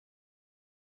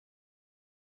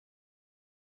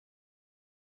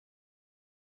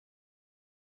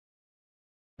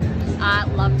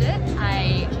Loved it.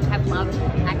 I have loved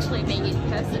actually being in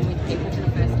person with people for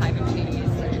the first time in 2 years,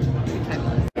 so it's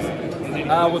fabulous.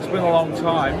 Well, it's been a long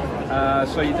time,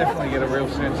 so you definitely get a real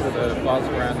sense of the buzz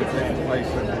around the place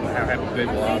and how happy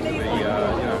people are to be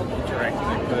interacting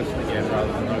in person again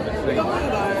rather than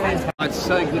overseas. It's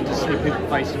so good to see people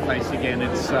face to face again.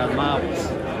 It's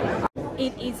marvellous.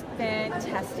 It is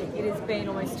fantastic. It has been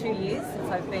almost 2 years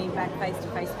since I've been back face to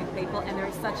face with people, and there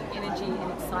is such energy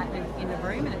and excitement in the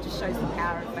room, and it just shows the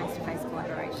power of face to face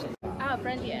collaboration. Oh,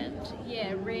 brilliant.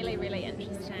 Yeah, really, really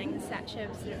interesting. Such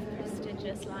a sort of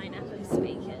prestigious lineup of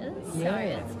speakers. So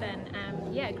it's been,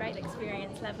 a great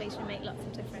experience. Lovely to meet lots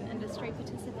of different industry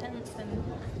participants, and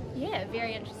yeah,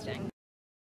 very interesting.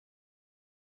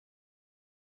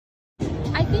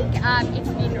 I think it's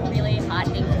been really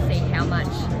heartening to see how much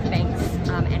banks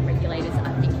and regulators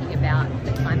are thinking about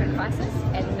the climate crisis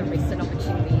and the risks and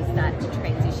opportunities that the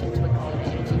transition to a cleaner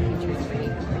energy future is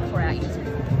bringing for our industry.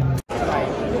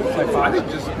 I think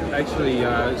just actually,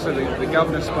 so the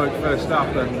governor spoke first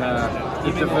up, and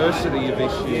the diversity of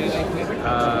issues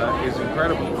is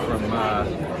incredible, from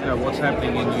what's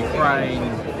happening in Ukraine,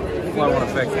 flow-on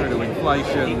effect through to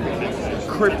inflation,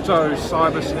 crypto,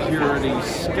 cybersecurity,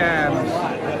 scams,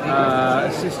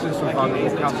 assistance with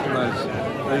vulnerable customers.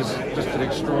 There's just an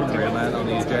extraordinary amount on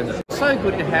the agenda. It's so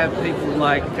good to have people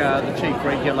like the chief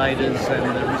regulators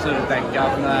and the Reserve Bank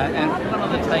governor, and one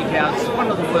of the takeouts, one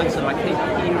of the words that I keep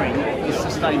hearing is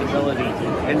sustainability,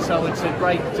 and so it's a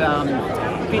great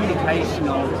vindication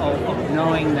of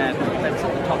knowing that that's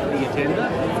at the top of the agenda,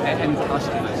 and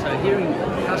customers. So hearing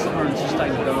customer and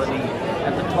sustainability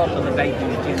at the top of the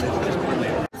banking agenda is just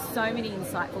brilliant. So many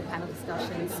insightful panel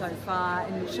discussions so far,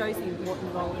 and it shows the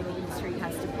important role that the industry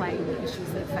has to play in the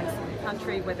issues that are facing the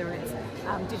country, whether it's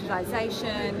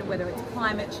digitisation, whether it's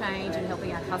climate change and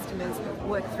helping our customers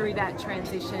work through that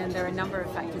transition. There are a number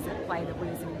of factors at play that we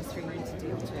as an industry need to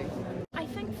deal to. I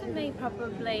think for me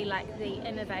probably like the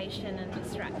innovation and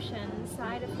disruption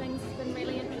side of things has been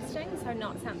really interesting, so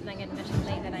not something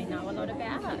admittedly that I know a lot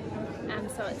about,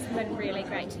 so it's been really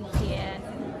great to hear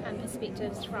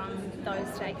perspectives from those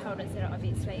stakeholders that are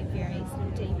obviously very sort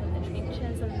of deep in the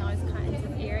trenches and those kinds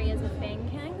of areas of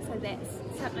banking, so that's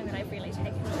something that I've really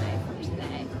taken away from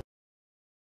today.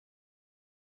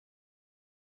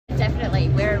 Definitely,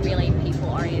 we're a really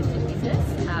people-oriented business.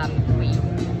 We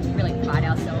really pride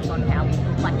ourselves on how we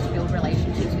like to build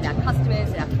relationships with our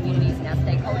customers, our communities and our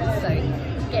stakeholders,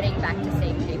 so getting back to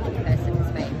seeing people in person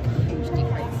has made a huge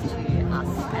difference to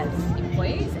us as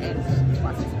employees and to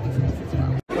us as a business as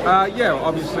well.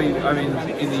 Obviously, I mean,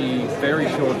 in the very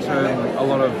short term, a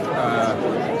lot of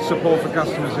support for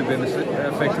customers who've been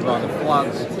affected by the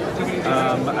floods,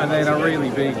 and then a really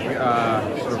big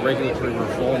sort of regulatory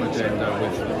reform agenda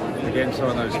with, again, some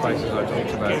of those spaces I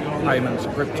talked about, payments,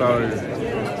 crypto.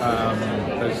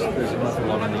 There's an awful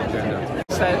lot on the agenda.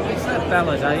 So it's that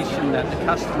validation that the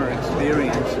customer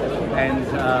experience and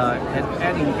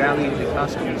adding value to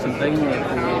customers and being there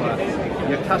for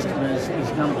your customers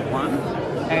is number one,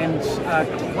 and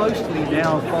closely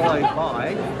now followed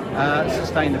by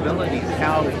sustainability,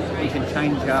 how we can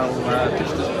change our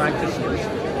business practices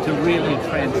to really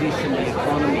transition the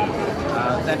economy.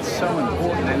 That's so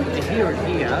important, and to hear it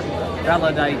here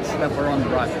validates that we're on the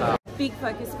right path. Big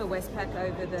focus for Westpac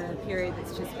over the period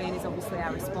that's just been is obviously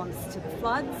our response to the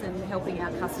floods and helping our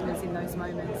customers in those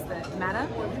moments that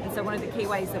matter. And so one of the key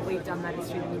ways that we've done that is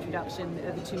through the introduction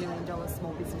of the $2 million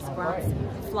Small Business Grants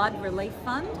Flood Relief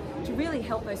Fund to really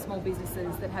help those small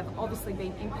businesses that have obviously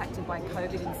been impacted by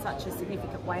COVID in such a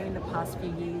significant way in the past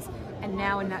few years, and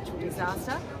now a natural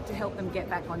disaster, to help them get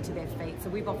back onto their feet. So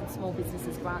we've offered small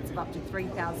businesses grants of up to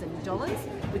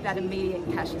 $3,000 with that immediate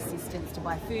cash assistance to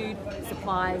buy food,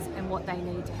 supplies and what they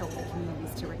need to help the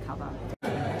communities to recover.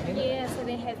 Yeah, so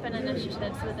there have been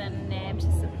initiatives within NAB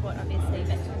to support obviously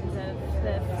victims of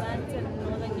the floods in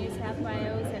northern New South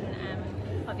Wales, and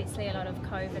obviously a lot of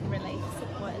COVID relief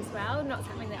support as well. Not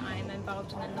something that I am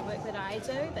involved in the work that I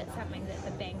do, but something that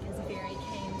the bank is very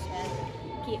keen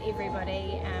to get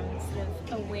everybody sort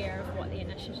of aware of what the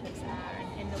initiatives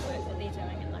are and the work that they're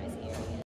doing in those areas.